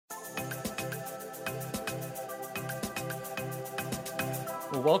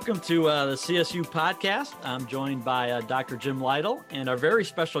Well, welcome to the CSU podcast. I'm joined by Dr. Jim Lytle and our very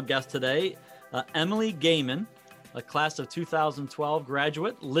special guest today, Emily Gaiman, a class of 2012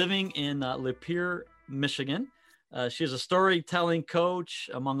 graduate living in Lapeer, Michigan. She's a storytelling coach,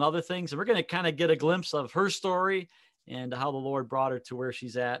 among other things, and we're going to kind of get a glimpse of her story and how the Lord brought her to where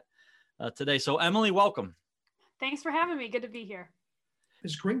she's at today. So, Emily, welcome. Thanks for having me. Good to be here.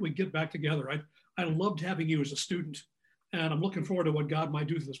 It's great we get back together. I loved having you as a student, and I'm looking forward to what God might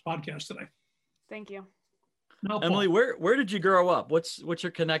do through this podcast today. Thank you. Now, Emily, where did you grow up? What's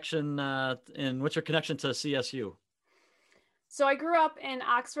your connection and what's your connection to CSU? So I grew up in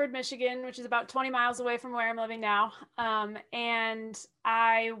Oxford, Michigan, which is about 20 miles away from where I'm living now. And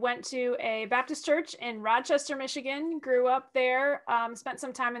I went to a Baptist church in Rochester, Michigan, grew up there, spent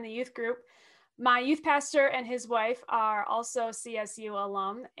some time in the youth group. My youth pastor and his wife are also CSU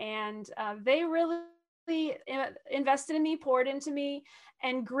alum, and they really invested in me, poured into me,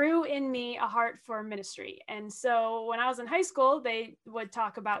 and grew in me a heart for ministry. And so when I was in high school, they would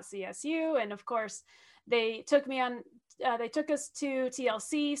talk about CSU, and of course, they took us to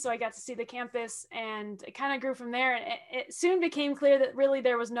TLC, so I got to see the campus, and it kind of grew from there. And it soon became clear that really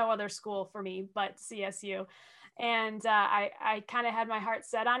there was no other school for me but CSU, and I kind of had my heart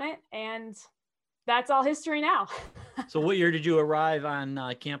set on it, and that's all history now. So what year did you arrive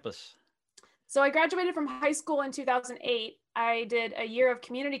on campus? So I graduated from high school in 2008. I did a year of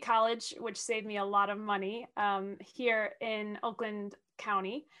community college, which saved me a lot of money here in Oakland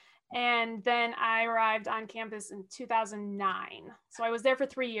County. And then I arrived on campus in 2009. So I was there for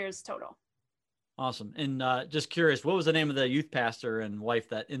 3 years total. Awesome. And just curious, what was the name of the youth pastor and wife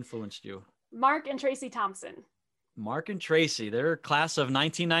that influenced you? Mark and Tracy Thompson. Mark and Tracy, they're class of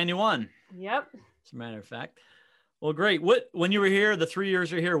 1991. Yep. As a matter of fact. Well, great. When you were here, the 3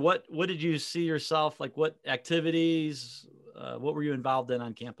 years you're here, what did you see yourself, like what activities, what were you involved in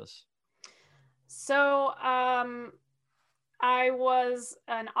on campus? So I was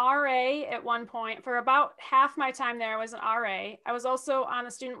an RA at one point. For about half my time there, I was an RA. I was also on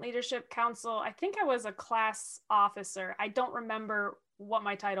the Student Leadership Council. I think I was a class officer. I don't remember what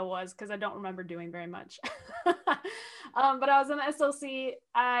my title was because I don't remember doing very much. But I was in the SLC.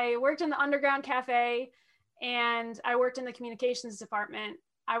 I worked in the Underground Cafe, and I worked in the communications department.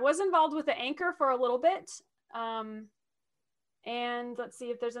 I was involved with the Anchor for a little bit. And let's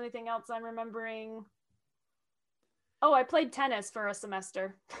see if there's anything else I'm remembering. Oh, I played tennis for a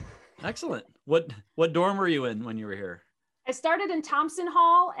semester. Excellent. What dorm were you in when you were here? I started in Thompson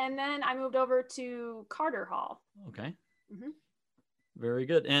Hall, and then I moved over to Carter Hall. Okay. Mm-hmm. Very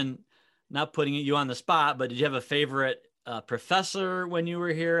good. And not putting you on the spot, but did you have a favorite professor when you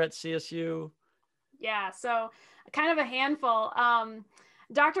were here at CSU? Yeah, so kind of a handful.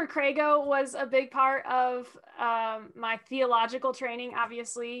 Dr. Crago was a big part of my theological training,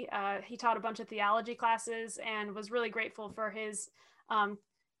 obviously. He taught a bunch of theology classes and was really grateful for his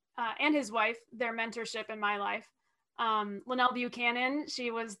and his wife, their mentorship in my life. Linnell Buchanan, she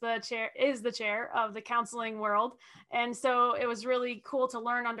is the chair of the counseling world. And so it was really cool to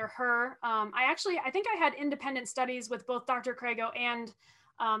learn under her. I think I had independent studies with both Dr. Crago and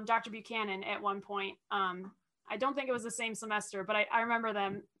Dr. Buchanan at one point. I don't think it was the same semester, but I remember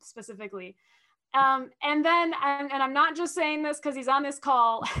them specifically. And then, and I'm not just saying this because he's on this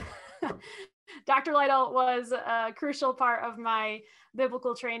call, Dr. Lytle was a crucial part of my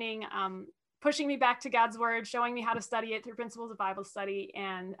biblical training, pushing me back to God's word, showing me how to study it through principles of Bible study.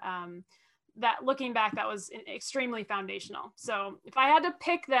 And that looking back, that was extremely foundational. So if I had to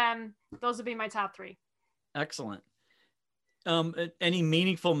pick them, those would be my top three. Excellent. Any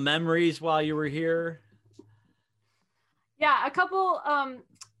meaningful memories while you were here? Yeah, a couple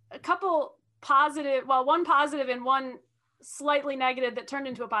positive, well, one positive and one slightly negative that turned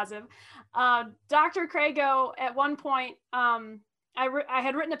into a positive. Dr. Crago, at one point, I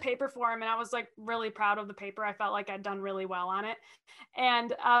had written a paper for him, and I was like really proud of the paper. I felt like I'd done really well on it.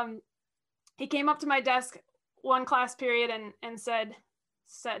 And he came up to my desk one class period and said,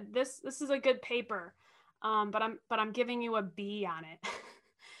 this is a good paper, but I'm giving you a B on it.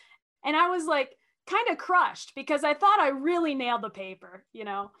 And I was like kind of crushed because I thought I really nailed the paper, you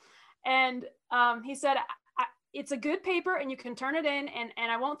know. And he said, it's a good paper and you can turn it in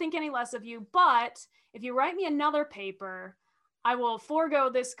and I won't think any less of you, but if you write me another paper, I will forego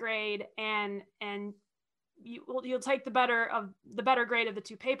this grade and you'll take the better grade of the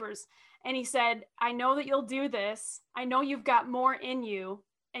two papers. And he said, I know that you'll do this. I know you've got more in you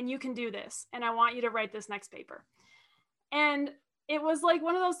and you can do this. And I want you to write this next paper. And it was like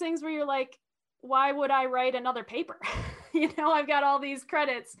one of those things where you're like, why would I write another paper? You know, I've got all these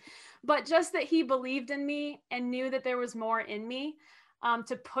credits, but just that he believed in me and knew that there was more in me.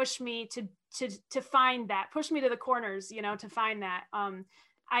 to push me to find that, push me to the corners, you know, to find that.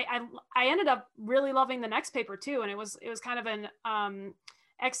 I ended up really loving the next paper too. And it was kind of an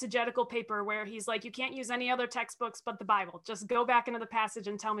exegetical paper where he's like, you can't use any other textbooks but the Bible. Just go back into the passage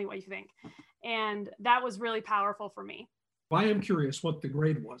and tell me what you think. And that was really powerful for me. I am curious what the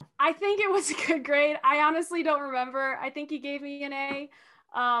grade was. I think it was a good grade. I honestly don't remember. I think he gave me an A.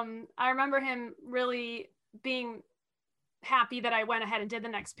 I remember him really being happy that I went ahead and did the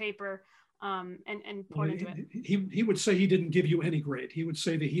next paper and poured into it. He would say he didn't give you any grade. He would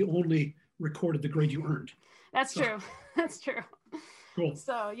say that he only recorded the grade you earned. That's true. That's true. Cool.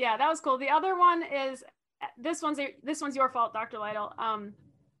 So yeah, that was cool. The other one is, this one's your fault, Dr. Lytle.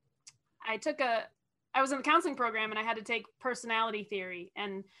 I was in the counseling program and I had to take personality theory.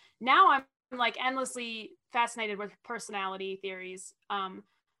 And now I'm like endlessly fascinated with personality theories.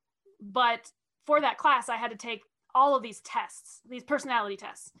 But for that class, I had to take all of these tests, these personality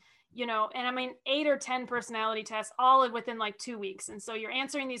tests, you know, and I mean, 8 or 10 personality tests, all within like 2 weeks. And so you're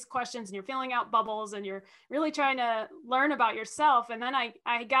answering these questions and you're filling out bubbles and you're really trying to learn about yourself. And then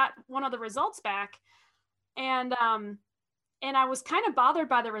I got one of the results back, and I was kind of bothered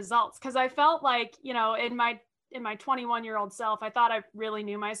by the results because I felt like, you know, in my 21-year-old self, I thought I really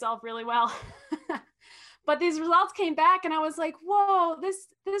knew myself really well. But these results came back and I was like, whoa, this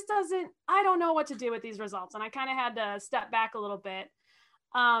doesn't, I don't know what to do with these results. And I kind of had to step back a little bit.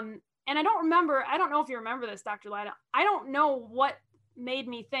 And I don't know if you remember this, Dr. Lytle. I don't know what made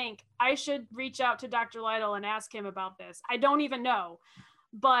me think I should reach out to Dr. Lytle and ask him about this. I don't even know.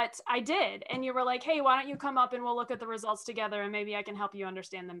 But I did. And you were like, hey, why don't you come up and we'll look at the results together and maybe I can help you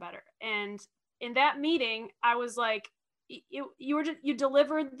understand them better. And in that meeting, I was like, you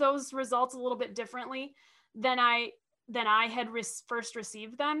delivered those results a little bit differently than I had first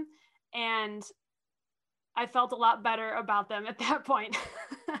received them. And I felt a lot better about them at that point.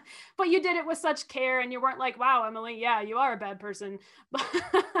 But you did it with such care and you weren't like, wow, Emily, yeah, you are a bad person. So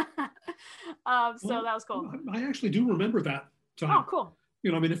that was cool. I actually do remember that time. Oh, cool.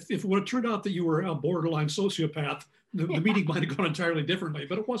 You know, I mean, if it would have turned out that you were a borderline sociopath, the meeting might have gone entirely differently,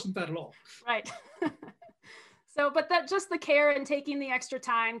 but it wasn't that at all. Right. So, but that just the care and taking the extra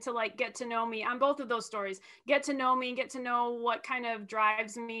time to like get to know me on both of those stories, get to know me, get to know what kind of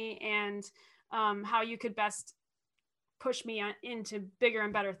drives me and how you could best push me into bigger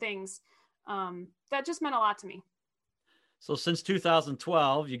and better things. That just meant a lot to me. So since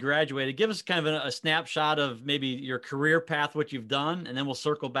 2012, you graduated. Give us kind of a snapshot of maybe your career path, what you've done, and then we'll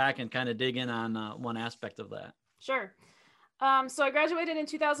circle back and kind of dig in on one aspect of that. Sure. So I graduated in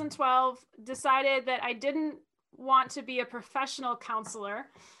 2012, decided that I didn't want to be a professional counselor.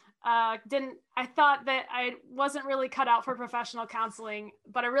 I thought that I wasn't really cut out for professional counseling,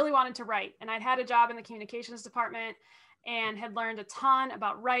 but I really wanted to write. And I'd had a job in the communications department and had learned a ton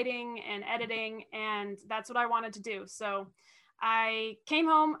about writing and editing, and that's what I wanted to do. So I came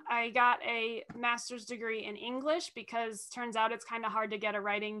home, I got a master's degree in English because turns out it's kind of hard to get a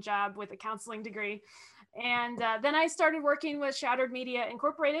writing job with a counseling degree. And then I started working with Shattered Media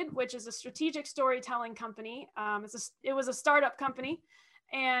Incorporated, which is a strategic storytelling company. It was a startup company.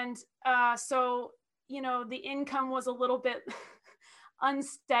 And so, you know, the income was a little bit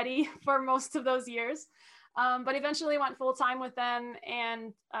unsteady for most of those years. But eventually went full-time with them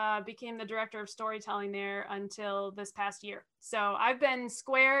and became the director of storytelling there until this past year. So I've been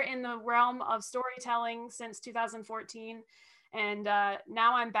square in the realm of storytelling since 2014. And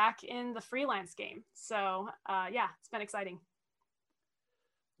now I'm back in the freelance game. So yeah, it's been exciting.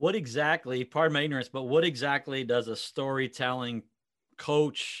 What exactly, pardon my ignorance, but what exactly does a storytelling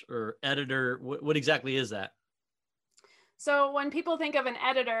coach or editor, what exactly is that? So when people think of an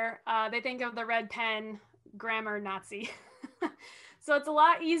editor, they think of the red pen grammar Nazi. So it's a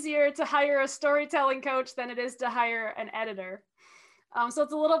lot easier to hire a storytelling coach than it is to hire an editor. So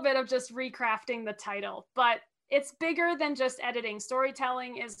it's a little bit of just recrafting the title, but it's bigger than just editing.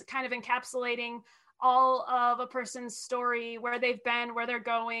 Storytelling is kind of encapsulating all of a person's story, where they've been, where they're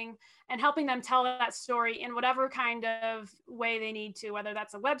going, and helping them tell that story in whatever kind of way they need to, whether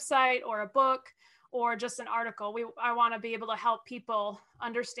that's a website or a book or just an article. I want to be able to help people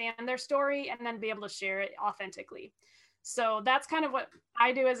understand their story and then be able to share it authentically. So that's kind of what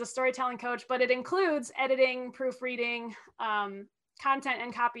I do as a storytelling coach, but it includes editing, proofreading, content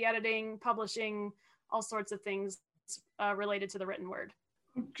and copy editing, publishing, all sorts of things related to the written word.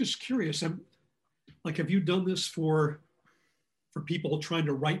 I'm just curious, have you done this for people trying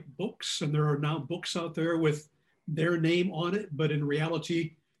to write books, and there are now books out there with their name on it, but in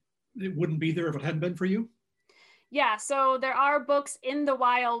reality, it wouldn't be there if it hadn't been for you? Yeah, so there are books in the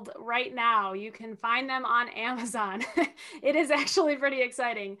wild right now. You can find them on Amazon. It is actually pretty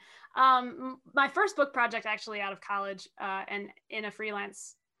exciting. My first book project, actually, out of college and in a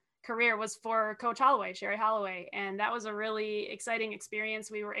freelance career, was for Coach Holloway, Sherry Holloway. And that was a really exciting experience.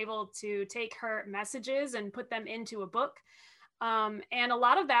 We were able to take her messages and put them into a book. And a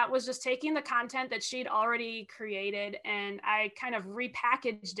lot of that was just taking the content that she'd already created, and I kind of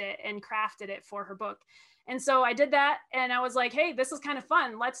repackaged it and crafted it for her book. And so I did that, and I was like, hey, this is kind of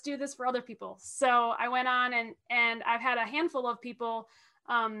fun. Let's do this for other people. So I went on, and I've had a handful of people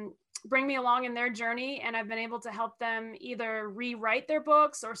bring me along in their journey, and I've been able to help them either rewrite their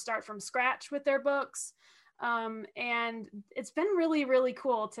books or start from scratch with their books. And it's been really, really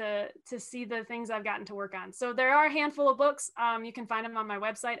cool to see the things I've gotten to work on. So there are a handful of books. You can find them on my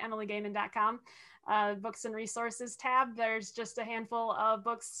website, emilygaiman.com. Books and resources tab. There's just a handful of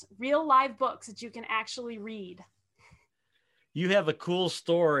books, real live books that you can actually read. You have a cool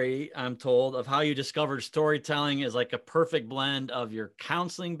story, I'm told, of how you discovered storytelling is like a perfect blend of your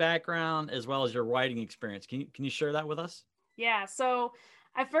counseling background as well as your writing experience. Can you share that with us? Yeah. So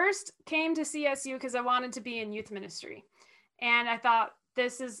I first came to CSU because I wanted to be in youth ministry. And I thought,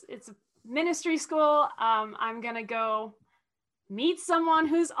 it's a ministry school. I'm going to go meet someone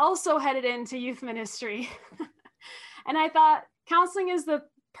who's also headed into youth ministry. And I thought counseling is the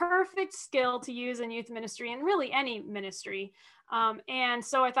perfect skill to use in youth ministry and really any ministry. And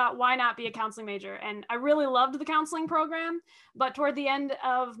so I thought, why not be a counseling major? And I really loved the counseling program. But toward the end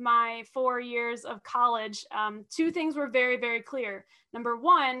of my 4 years of college, two things were very, very clear. Number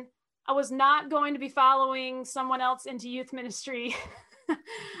one, I was not going to be following someone else into youth ministry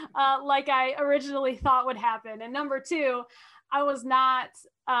like I originally thought would happen. And number two, I was not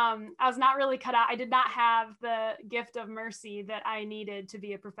really cut out. I did not have the gift of mercy that I needed to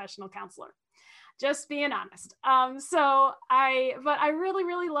be a professional counselor. Just being honest. But I really,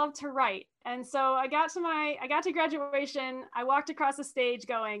 really loved to write. And so I got to graduation. I walked across the stage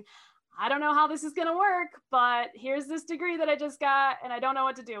going, I don't know how this is going to work, but here's this degree that I just got and I don't know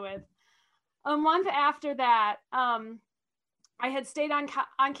what to do with. A month after that, I had stayed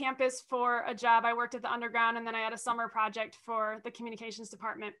on campus for a job. I worked at the Underground, and then I had a summer project for the communications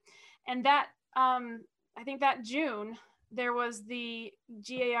department. And that, I think that June, there was the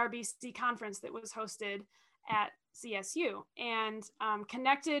GARBC conference that was hosted at CSU, and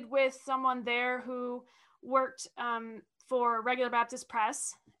connected with someone there who worked for Regular Baptist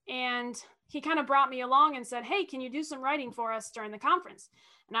Press. And he kind of brought me along and said, hey, can you do some writing for us during the conference?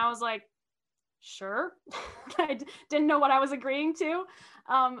 And I was like, sure. I didn't know what I was agreeing to.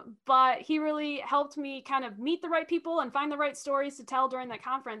 But he really helped me kind of meet the right people and find the right stories to tell during that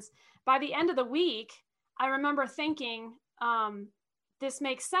conference. By the end of the week, I remember thinking, this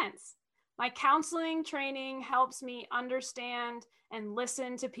makes sense. My counseling training helps me understand and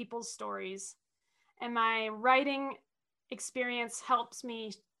listen to people's stories. And my writing experience helps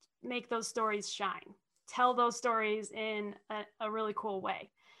me make those stories shine, tell those stories in a really cool way.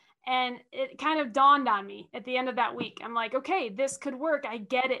 And it kind of dawned on me at the end of that week. I'm like, okay, this could work. I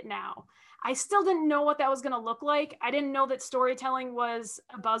get it now. I still didn't know what that was going to look like. I didn't know that storytelling was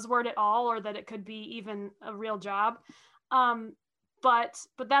a buzzword at all, or that it could be even a real job. But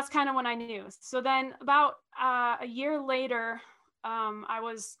that's kind of when I knew. So then about a year later, I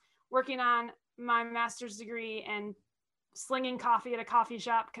was working on my master's degree and slinging coffee at a coffee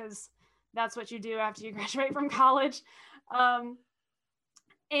shop, because that's what you do after you graduate from college.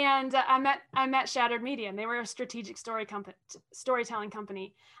 And I met Shattered Media, and they were a strategic storytelling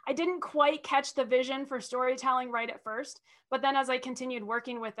company. I didn't quite catch the vision for storytelling right at first, but then as I continued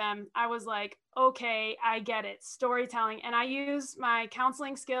working with them, I was like, okay, I get it, storytelling. And I use my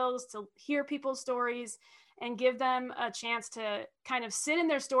counseling skills to hear people's stories and give them a chance to kind of sit in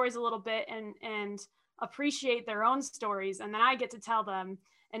their stories a little bit and appreciate their own stories. And then I get to tell them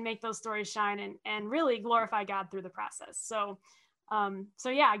and make those stories shine and really glorify God through the process. So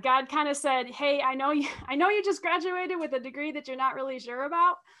yeah, God kind of said, hey, I know you just graduated with a degree that you're not really sure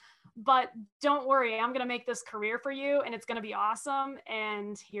about, but don't worry, I'm going to make this career for you, and it's going to be awesome.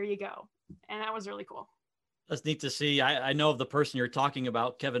 And here you go. And that was really cool. That's neat to see. I know of the person you're talking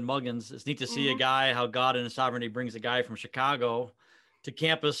about, Kevin Muggins. It's neat to see a guy, how God in His sovereignty brings a guy from Chicago to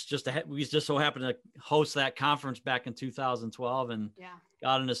campus. We just so happened to host that conference back in 2012, and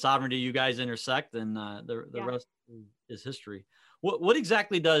God in His sovereignty, you guys intersect, and the rest is history. What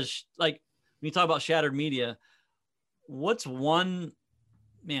exactly does, like, when you talk about Shattered Media, what's one,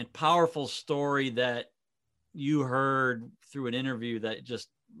 powerful story that you heard through an interview that just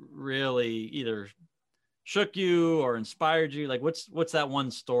really either shook you or inspired you? Like, what's that one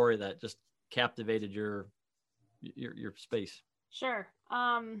story that just captivated your your space. Sure.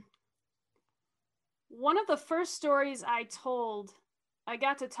 One of the first stories I told, I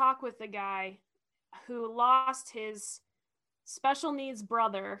got to talk with a guy who lost his special needs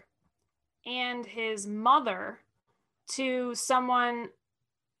brother and his mother to someone,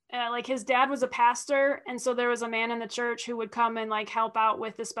 like his dad was a pastor, and so there was a man in the church who would come and like help out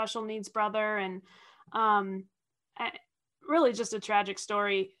with the special needs brother, and really just a tragic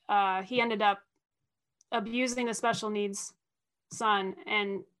story. He ended up abusing the special needs son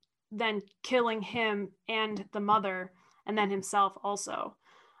and then killing him and the mother and then himself also.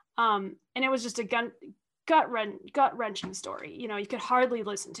 And it was just a gut-wrenching story. You know, you could hardly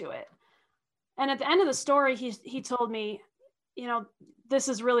listen to it. And at the end of the story, he told me, you know, this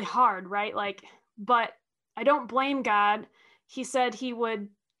is really hard, right? Like, but I don't blame God. He said he would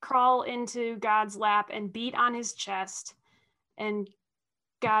crawl into God's lap and beat on his chest, and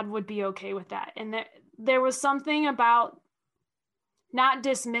God would be okay with that. And there was something about not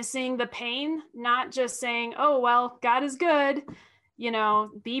dismissing the pain, not just saying, oh, well, God is good, you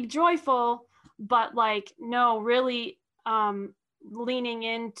know, be joyful, but like, no, really leaning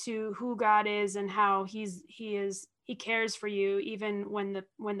into who God is and how he cares for you, even when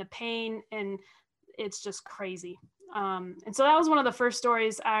the pain and it's just crazy. And so that was one of the first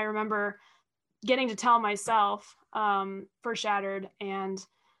stories I remember getting to tell myself for Shattered. And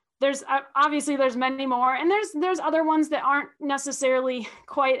there's obviously there's many more, and there's other ones that aren't necessarily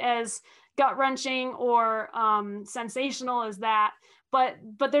quite as gut-wrenching or sensational as that, but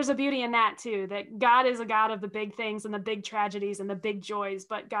there's a beauty in that too, that God is a God of the big things and the big tragedies and the big joys,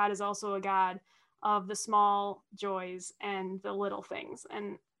 but God is also a God of the small joys and the little things,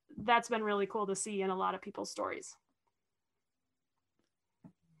 and that's been really cool to see in a lot of people's stories.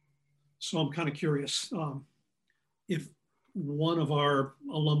 So I'm kind of curious, if one of our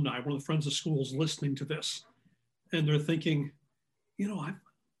alumni, one of the Friends of Schools listening to this, and they're thinking, you know,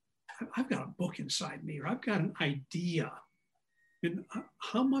 I've got a book inside me, or I've got an idea. And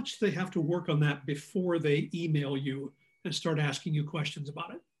how much they have to work on that before they email you and start asking you questions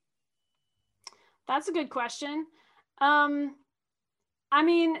about it? That's a good question. I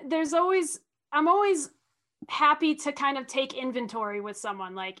mean, I'm always happy to kind of take inventory with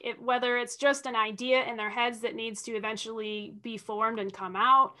someone, like whether it's just an idea in their heads that needs to eventually be formed and come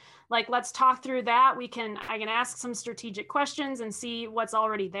out, like let's talk through that. I can ask some strategic questions and see what's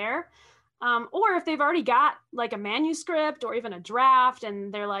already there. Or if they've already got like a manuscript or even a draft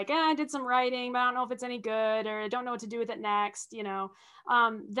and they're like, I did some writing, but I don't know if it's any good, or I don't know what to do with it next, you know,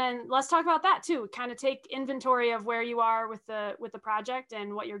 then let's talk about that too. Kind of take inventory of where you are with the project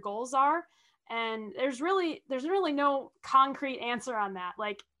and what your goals are. And there's really no concrete answer on that.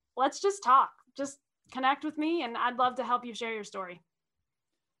 Like, let's just talk, just connect with me, and I'd love to help you share your story.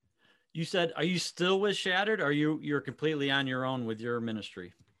 You said, are you still with Shattered? Or you're completely on your own with your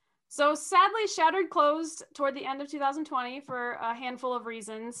ministry? So sadly, Shattered closed toward the end of 2020 for a handful of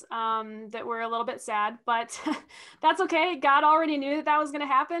reasons that were a little bit sad, but that's okay. God already knew that was going to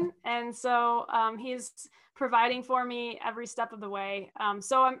happen. And so he's providing for me every step of the way.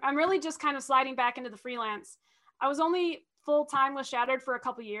 So I'm really just kind of sliding back into the freelance. I was only full-time with Shattered for a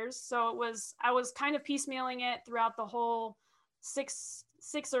couple years. So I was kind of piecemealing it throughout the whole six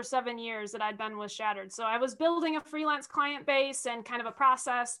or 7 years that I'd been with Shattered. So I was building a freelance client base and kind of a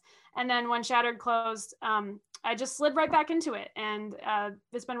process. And then when Shattered closed, I just slid right back into it. And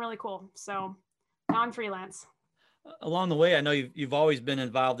it's been really cool. So now I'm freelance. Along the way, I know you've always been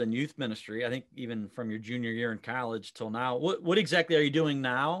involved in youth ministry. I think even from your junior year in college till now. What exactly are you doing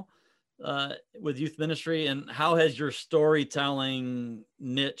now with youth ministry, and how has your storytelling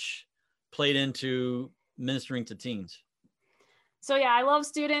niche played into ministering to teens? So yeah, I love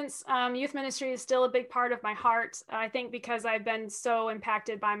students. Youth ministry is still a big part of my heart. I think because I've been so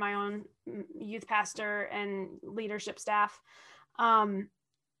impacted by my own youth pastor and leadership staff. Right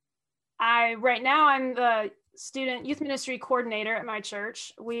now I'm the student youth ministry coordinator at my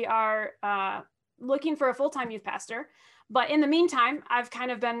church. We are looking for a full-time youth pastor, but in the meantime, I've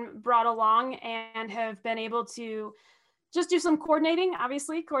kind of been brought along and have been able to just do some coordinating,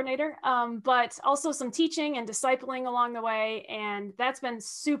 obviously coordinator, but also some teaching and discipling along the way. And that's been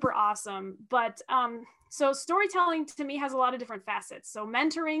super awesome. But so storytelling to me has a lot of different facets. So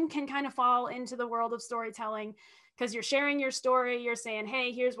mentoring can kind of fall into the world of storytelling, because you're sharing your story. You're saying,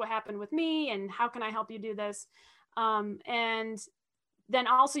 hey, here's what happened with me and how can I help you do this? And then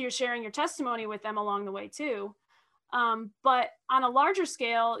also you're sharing your testimony with them along the way too. But on a larger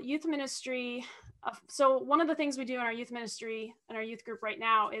scale, youth ministry, so one of the things we do in our youth ministry and our youth group right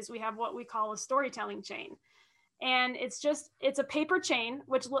now is we have what we call a storytelling chain. And it's a paper chain,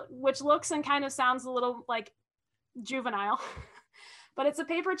 which looks and kind of sounds a little like juvenile. But it's a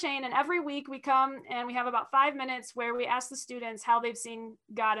paper chain, and every week we come and we have about 5 minutes where we ask the students how they've seen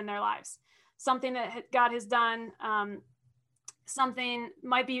God in their lives. Something that God has done, something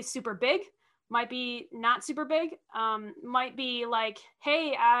might be super big, might be not super big, might be like,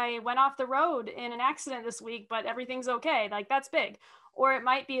 hey, I went off the road in an accident this week, but everything's okay. Like, that's big. Or it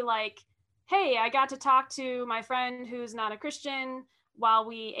might be like, hey, I got to talk to my friend who's not a Christian while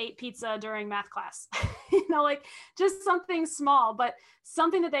we ate pizza during math class. Like just something small, but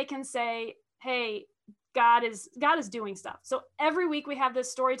something that they can say, hey, God is doing stuff. So every week we have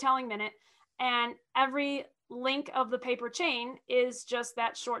this storytelling minute, and every link of the paper chain is just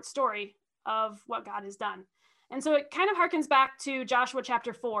that short story of what God has done. And so it kind of harkens back to Joshua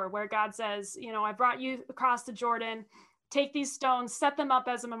chapter 4, where God says, I brought you across the Jordan, take these stones, set them up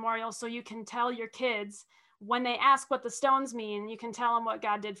as a memorial so you can tell your kids when they ask what the stones mean, you can tell them what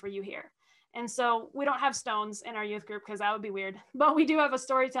God did for you here. And so we don't have stones in our youth group because that would be weird, but we do have a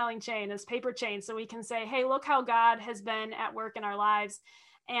storytelling chain, this paper chain. So we can say, hey, look how God has been at work in our lives,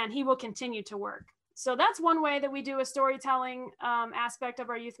 and he will continue to work. So that's one way that we do a storytelling aspect of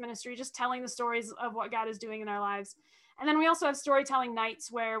our youth ministry, just telling the stories of what God is doing in our lives. And then we also have storytelling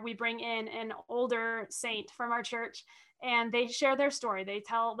nights where we bring in an older saint from our church, and they share their story. They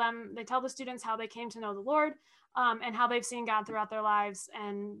tell the students how they came to know the Lord, and how they've seen God throughout their lives.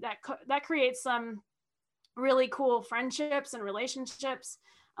 And that creates some really cool friendships and relationships.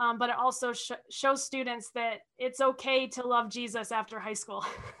 But it also shows students that it's okay to love Jesus after high school.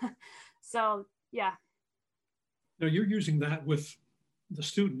 So, yeah. Now you're using that with the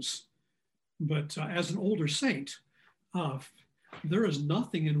students, but as an older saint, there is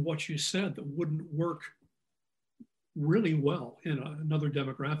nothing in what you said that wouldn't work really well in another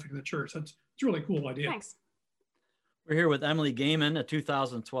demographic in the church. It's a really cool idea. Thanks. We're here with Emily Gaiman, a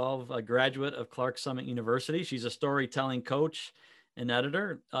 2012 graduate of Clark Summit University. She's a storytelling coach and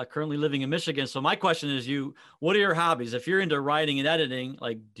editor, currently living in Michigan. So my question is, what are your hobbies? If you're into writing and editing,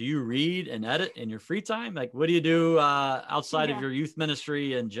 like, do you read and edit in your free time? Like, what do you do outside of your youth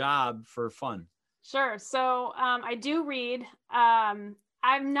ministry and job for fun? Sure. So I do read.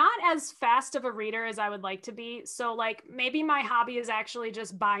 I'm not as fast of a reader as I would like to be. So like maybe my hobby is actually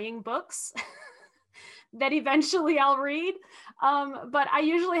just buying books that eventually I'll read. But I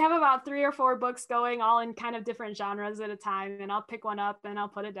usually have about 3 or 4 books going, all in kind of different genres at a time. And I'll pick one up and I'll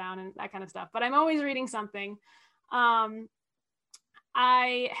put it down and that kind of stuff. But I'm always reading something.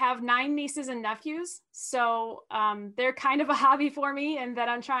 I have 9 nieces and nephews. So they're kind of a hobby for me, and that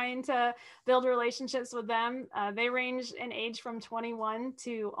I'm trying to build relationships with them. They range in age from 21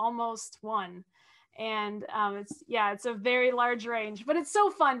 to almost 1. And it's a very large range, but it's so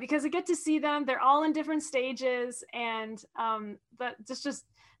fun because I get to see them. They're all in different stages. And I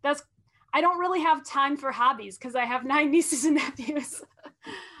don't really have time for hobbies because I have 9 nieces and nephews.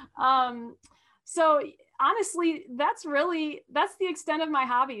 So honestly, that's the extent of my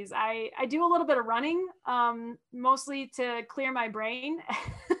hobbies. I do a little bit of running, mostly to clear my brain,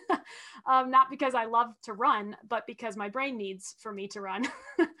 not because I love to run, but because my brain needs for me to run.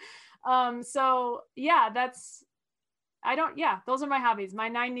 So yeah, those are my hobbies, my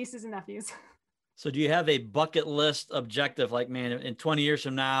 9 nieces and nephews. So do you have a bucket list objective? Like, man, in 20 years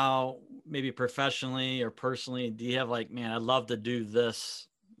from now, maybe professionally or personally, do you have like, man, I'd love to do this?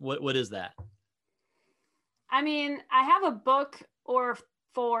 What is that? I mean, I have a book or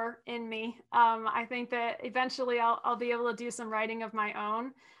 4 in me. I think that eventually I'll be able to do some writing of my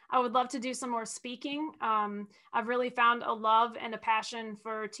own. I would love to do some more speaking. I've really found a love and a passion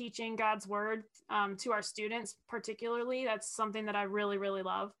for teaching God's word to our students, particularly. That's something that I really, really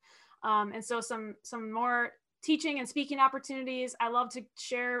love. And so some more teaching and speaking opportunities. I love to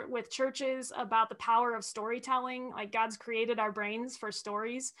share with churches about the power of storytelling. Like, God's created our brains for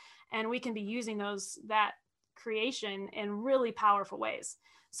stories, and we can be using that creation in really powerful ways.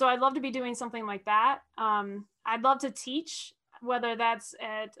 So I'd love to be doing something like that. I'd love to teach, whether that's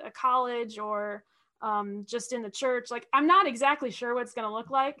at a college or just in the church. Like, I'm not exactly sure what it's going to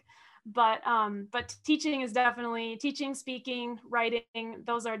look like, but teaching is definitely speaking, writing.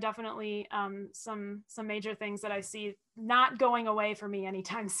 Those are definitely some major things that I see not going away for me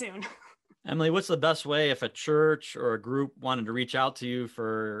anytime soon. Emily, what's the best way if a church or a group wanted to reach out to you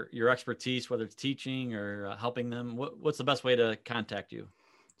for your expertise, whether it's teaching or helping them? What's the best way to contact you?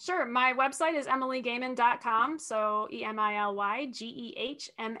 Sure. My website is emilygaiman.com. So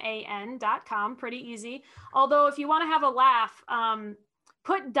EMILYGEHMAN.com. Pretty easy. Although if you want to have a laugh,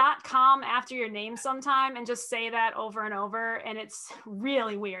 put .com after your name sometime and just say that over and over. And it's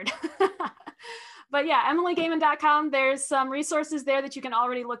really weird. But yeah, EmilyGaiman.com. There's some resources there that you can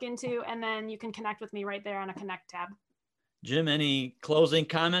already look into, and then you can connect with me right there on a connect tab. Jim, any closing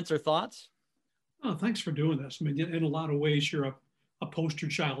comments or thoughts? Oh, thanks for doing this. I mean, in a lot of ways, you're a poster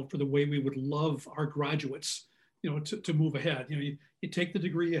child for the way we would love our graduates, to move ahead. You take the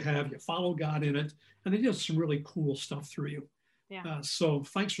degree you have, you follow God in it, and they do some really cool stuff through you. Yeah. So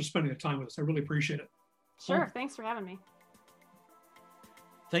thanks for spending the time with us. I really appreciate it. Sure. Thanks for having me.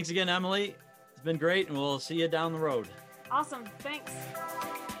 Thanks again, Emily. It's been great, and we'll see you down the road. Awesome. Thanks.